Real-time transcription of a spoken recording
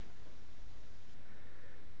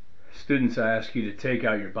Students, I ask you to take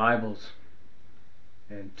out your Bibles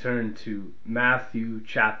and turn to Matthew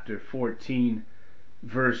chapter 14,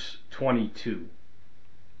 verse 22.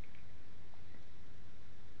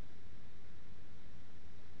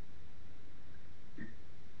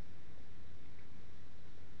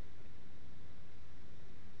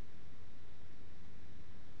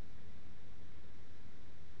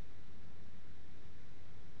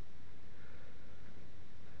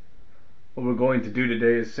 What we're going to do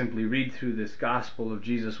today is simply read through this gospel of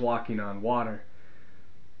Jesus walking on water.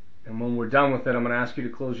 And when we're done with it, I'm going to ask you to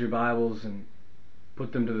close your Bibles and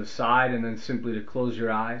put them to the side, and then simply to close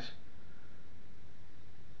your eyes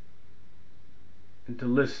and to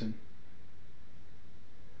listen.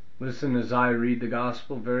 Listen as I read the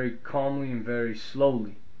gospel very calmly and very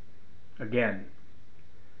slowly again.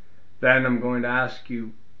 Then I'm going to ask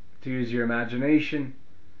you to use your imagination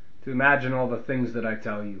to imagine all the things that I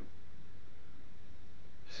tell you.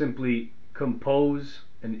 Simply compose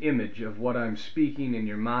an image of what I'm speaking in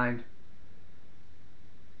your mind,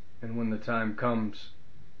 and when the time comes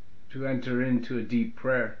to enter into a deep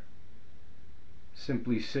prayer,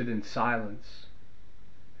 simply sit in silence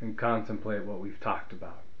and contemplate what we've talked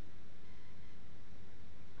about.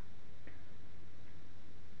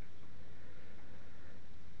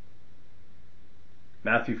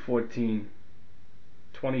 Matthew 14,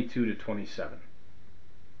 22 to 27.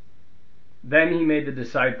 Then he made the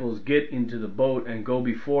disciples get into the boat and go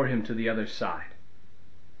before him to the other side,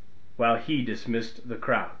 while he dismissed the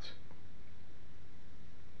crowds.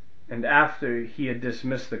 And after he had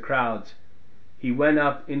dismissed the crowds, he went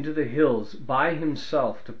up into the hills by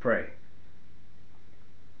himself to pray.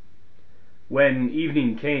 When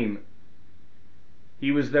evening came,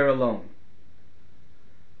 he was there alone.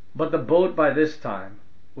 But the boat by this time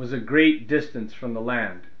was a great distance from the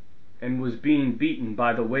land, and was being beaten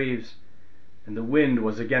by the waves, and the wind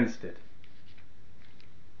was against it.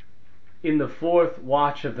 In the fourth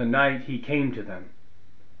watch of the night he came to them,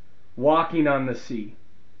 walking on the sea.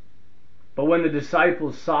 But when the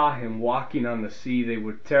disciples saw him walking on the sea, they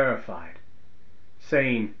were terrified,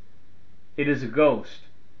 saying, "It is a ghost,"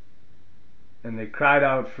 and they cried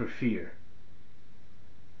out for fear.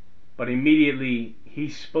 But immediately he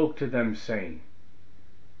spoke to them, saying,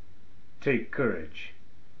 "Take courage,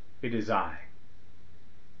 it is I.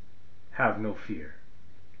 Have no fear."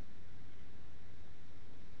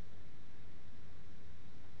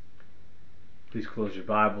 Please close your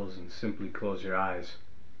Bibles and simply close your eyes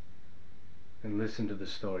and listen to the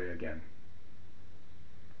story again.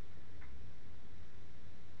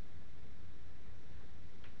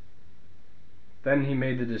 Then he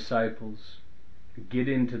made the disciples get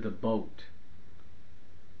into the boat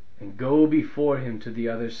and go before him to the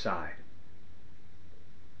other side,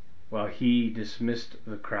 while he dismissed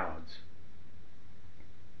the crowds.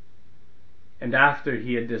 And after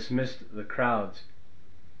he had dismissed the crowds,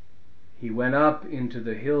 he went up into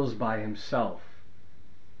the hills by himself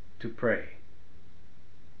to pray.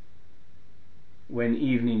 When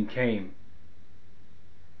evening came,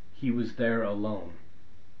 he was there alone.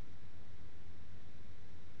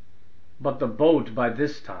 But the boat by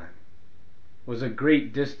this time was a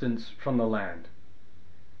great distance from the land,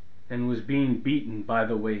 and was being beaten by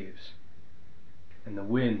the waves, and the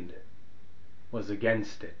wind was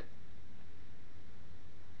against it.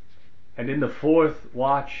 And in the fourth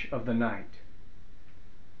watch of the night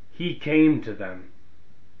he came to them,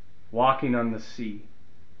 walking on the sea.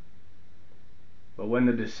 But when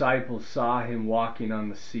the disciples saw him walking on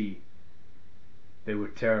the sea, they were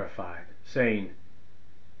terrified, saying,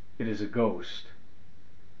 "It is a ghost,"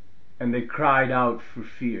 and they cried out for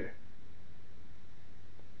fear.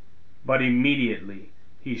 But immediately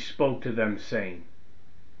he spoke to them, saying,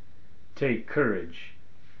 "Take courage,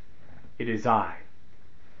 it is I.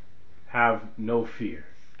 Have no fear."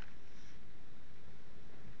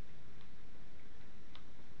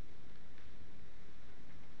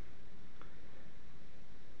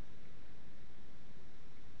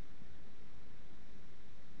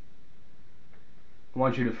 I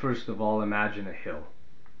want you to first of all imagine a hill.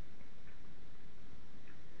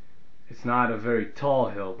 It's not a very tall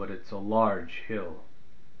hill, but it's a large hill.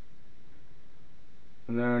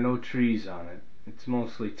 And there are no trees on it. It's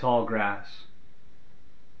mostly tall grass.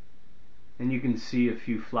 And you can see a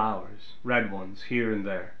few flowers, red ones here and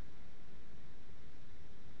there.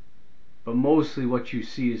 But mostly what you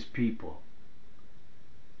see is people.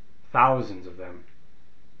 Thousands of them.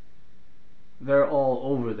 They're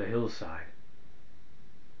all over the hillside.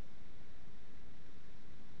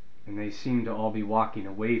 And they seem to all be walking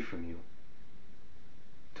away from you,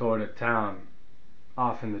 toward a town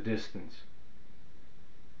off in the distance.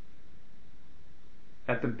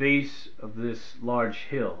 At At the base of this large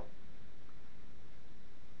hill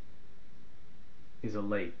is a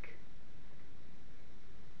lake.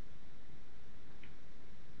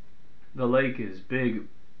 The lake is big,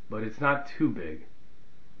 but it's not too big.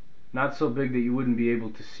 Not so big that you wouldn't be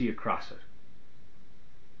able to see across it.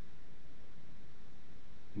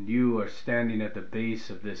 And you are standing at the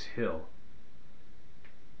base of this hill,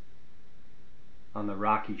 on the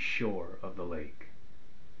rocky shore of the lake.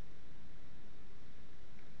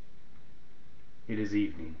 It is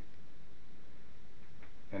evening,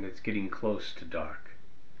 and it's getting close to dark.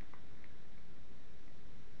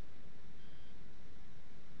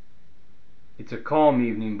 It's a calm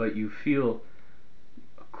evening, but you feel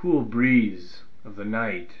a cool breeze of the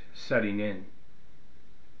night setting in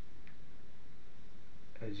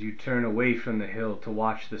as you turn away from the hill to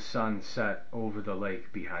watch the sun set over the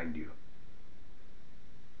lake behind you.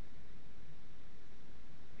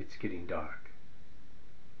 It's getting dark.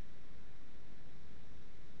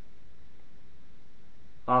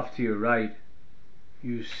 Off to your right,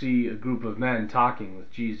 you see a group of men talking with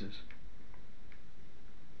Jesus.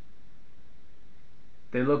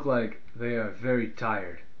 They look like they are very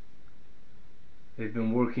tired. They've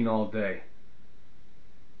been working all day,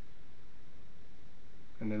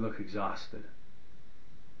 and they look exhausted.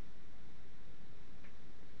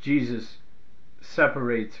 Jesus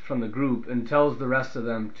separates from the group and tells the rest of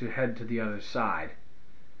them to head to the other side.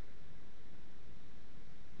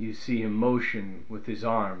 You see him motion with his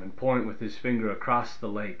arm and point with his finger across the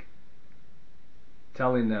lake,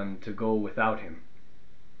 telling them to go without him.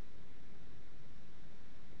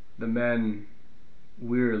 The men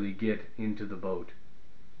wearily get into the boat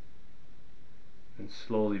and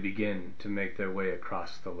slowly begin to make their way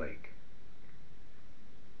across the lake.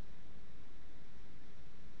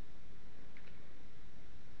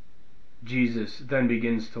 Jesus then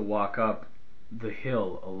begins to walk up the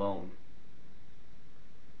hill alone.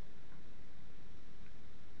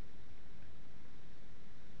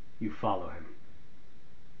 You follow him.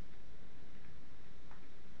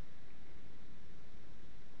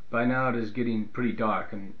 By now it is getting pretty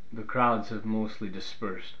dark, and the crowds have mostly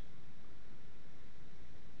dispersed.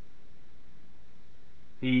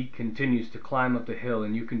 He continues to climb up the hill,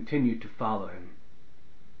 and you continue to follow him.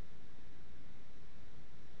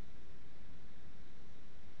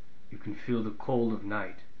 You can feel the cold of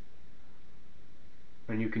night,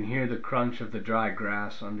 and you can hear the crunch of the dry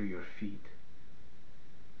grass under your feet.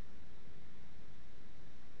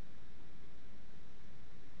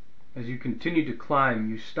 As you continue to climb,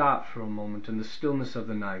 you stop for a moment in the stillness of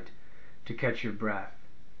the night to catch your breath.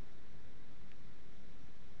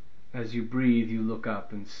 As you breathe, you look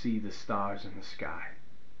up and see the stars in the sky.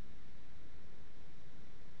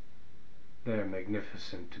 They are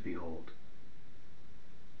magnificent to behold.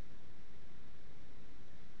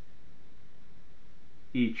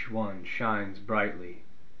 Each one shines brightly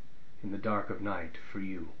in the dark of night for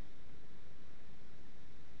you.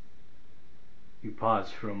 You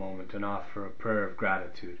pause for a moment and offer a prayer of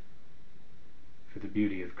gratitude for the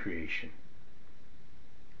beauty of creation.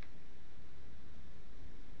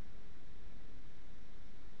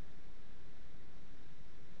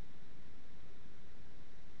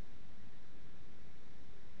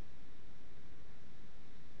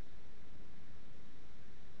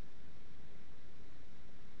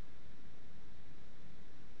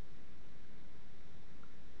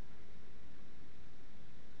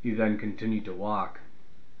 You then continue to walk,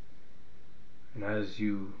 and as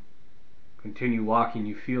you continue walking,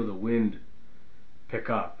 you feel the wind pick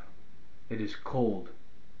up. It is cold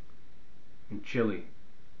and chilly,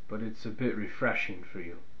 but it's a bit refreshing for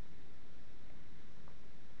you.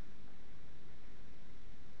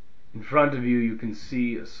 In front of you, you can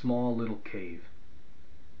see a small little cave.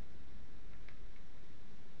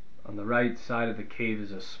 On the right side of the cave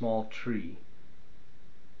is a small tree.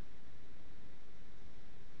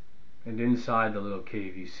 And inside the little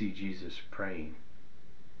cave you see Jesus praying.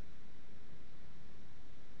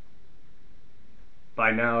 By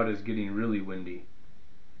now it is getting really windy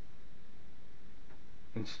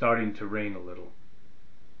and starting to rain a little.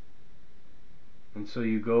 And so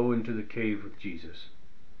you go into the cave with Jesus.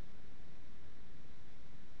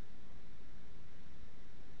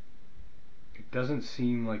 It doesn't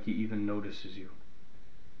seem like he even notices you.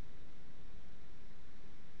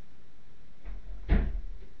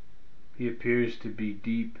 He appears to be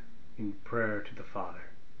deep in prayer to the Father.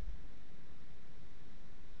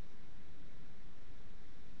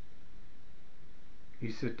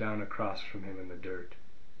 You sit down across from him in the dirt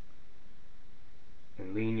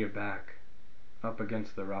and lean your back up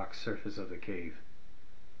against the rock surface of the cave.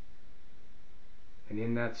 And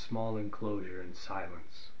in that small enclosure in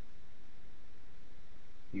silence,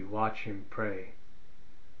 you watch him pray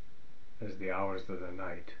as the hours of the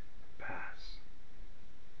night pass.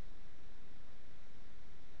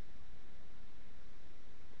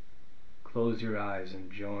 Close your eyes and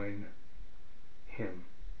join him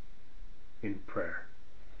in prayer.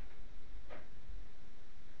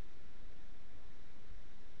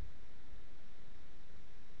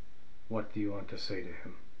 What do you want to say to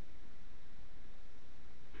him?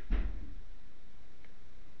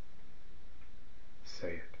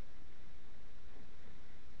 Say it.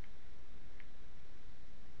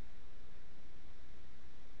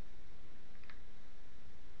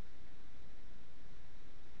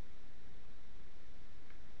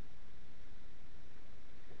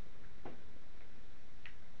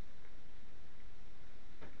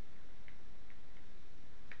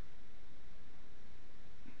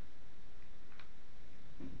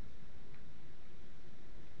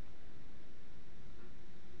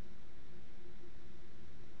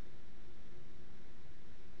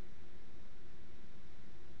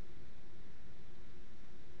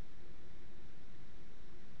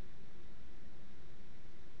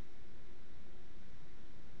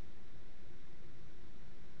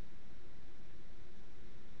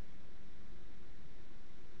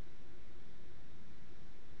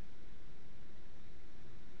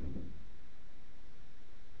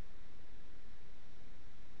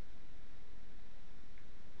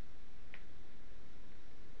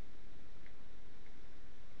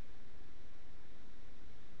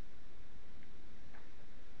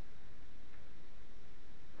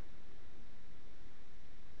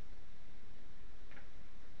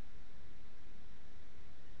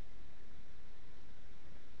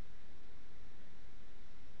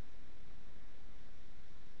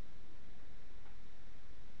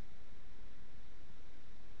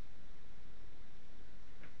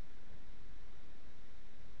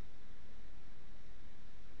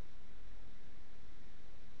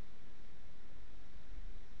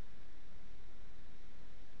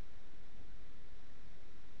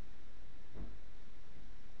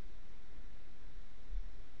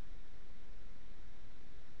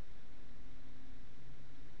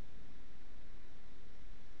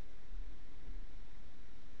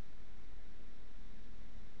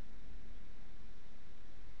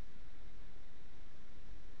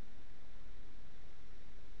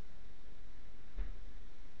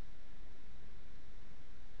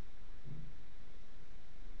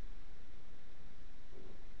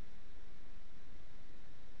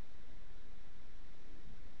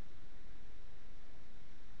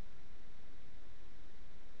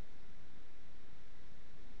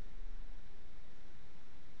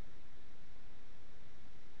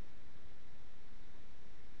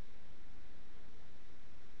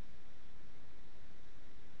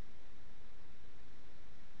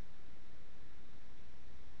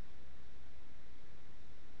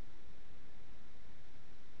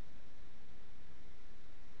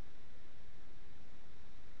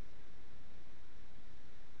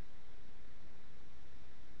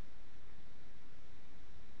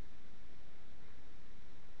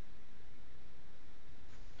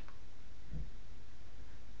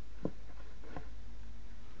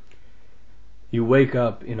 You wake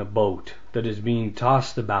up in a boat that is being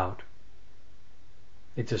tossed about.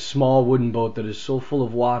 It's a small wooden boat that is so full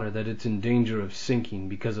of water that it's in danger of sinking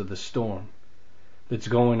because of the storm that's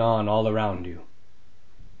going on all around you.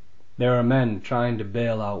 There are men trying to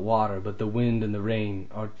bail out water, but the wind and the rain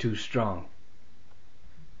are too strong.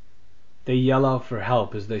 They yell out for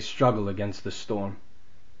help as they struggle against the storm.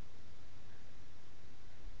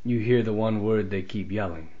 You hear the one word they keep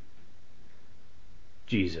yelling: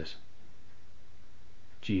 Jesus.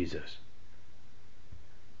 Jesus.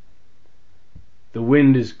 The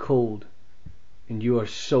wind is cold, and you are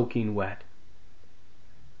soaking wet.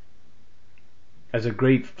 As a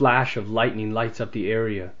great flash of lightning lights up the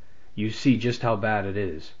area, you see just how bad it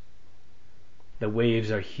is. The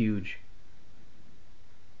waves are huge,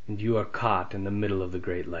 and you are caught in the middle of the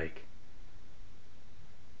Great Lake.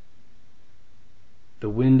 The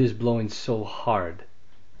wind is blowing so hard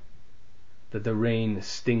that the rain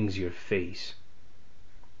stings your face.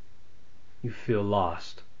 You feel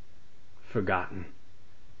lost, forgotten,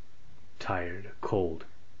 tired, cold,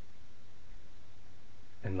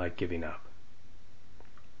 and like giving up.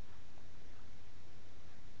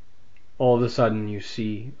 All of a sudden you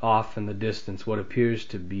see off in the distance what appears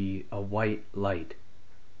to be a white light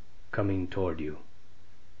coming toward you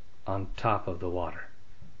on top of the water.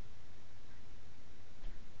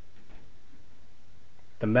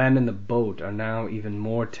 The men in the boat are now even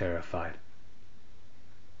more terrified.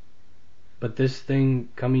 But this thing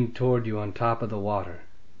coming toward you on top of the water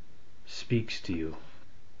speaks to you.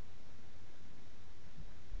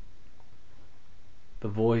 The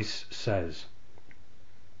voice says,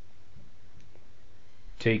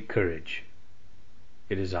 "Take courage.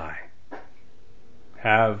 It is I.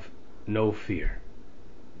 Have no fear."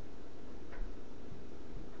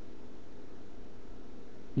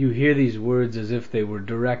 You hear these words as if they were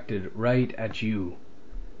directed right at you.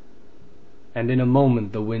 And in a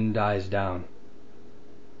moment the wind dies down,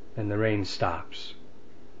 and the rain stops,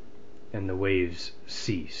 and the waves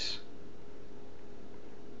cease.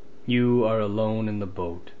 You are alone in the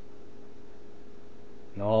boat,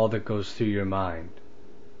 and all that goes through your mind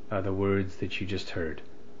are the words that you just heard.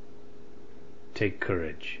 Take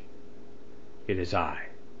courage. It is I.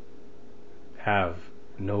 Have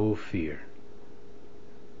no fear.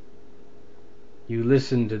 You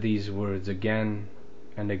listen to these words again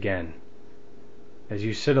and again as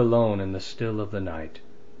you sit alone in the still of the night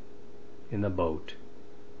in the boat,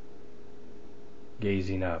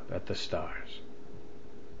 gazing up at the stars.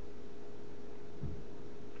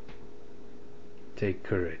 Take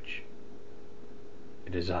courage.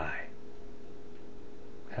 It is I.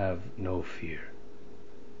 Have no fear.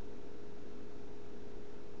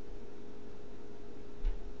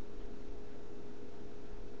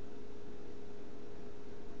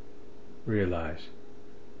 Realize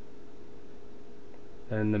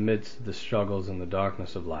that in the midst of the struggles and the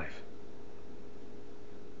darkness of life,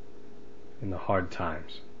 in the hard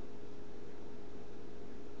times,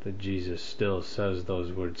 that Jesus still says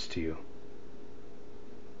those words to you.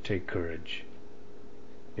 Take courage.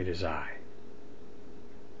 It is I.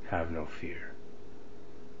 Have no fear.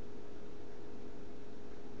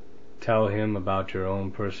 Tell him about your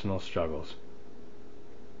own personal struggles,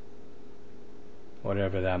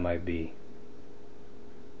 whatever that might be,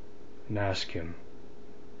 and ask him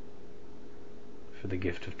for the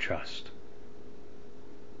gift of trust,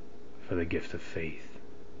 for the gift of faith.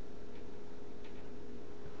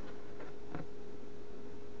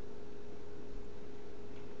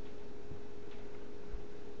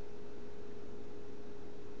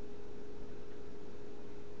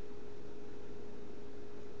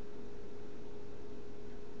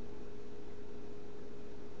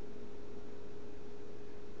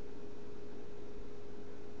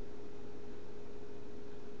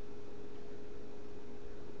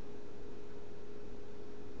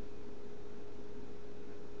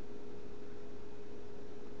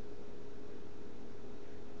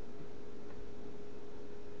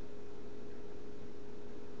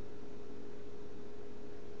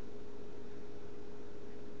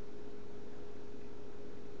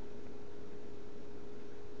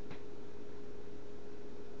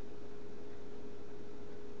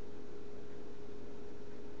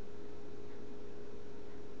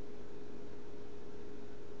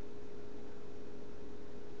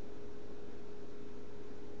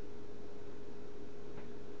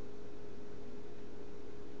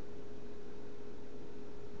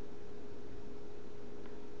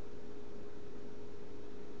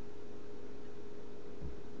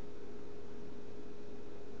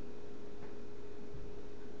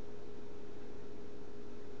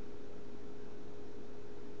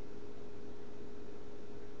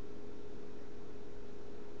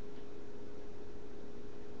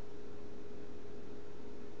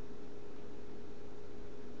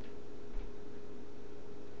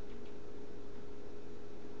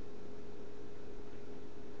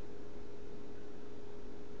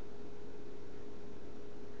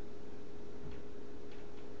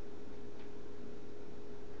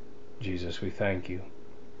 Jesus, we thank you.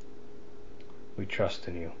 We trust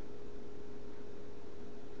in you.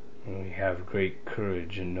 And we have great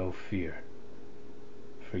courage and no fear,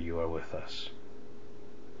 for you are with us.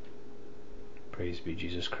 Praise be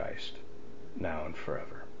Jesus Christ, now and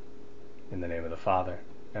forever. In the name of the Father,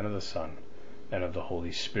 and of the Son, and of the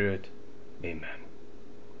Holy Spirit. Amen.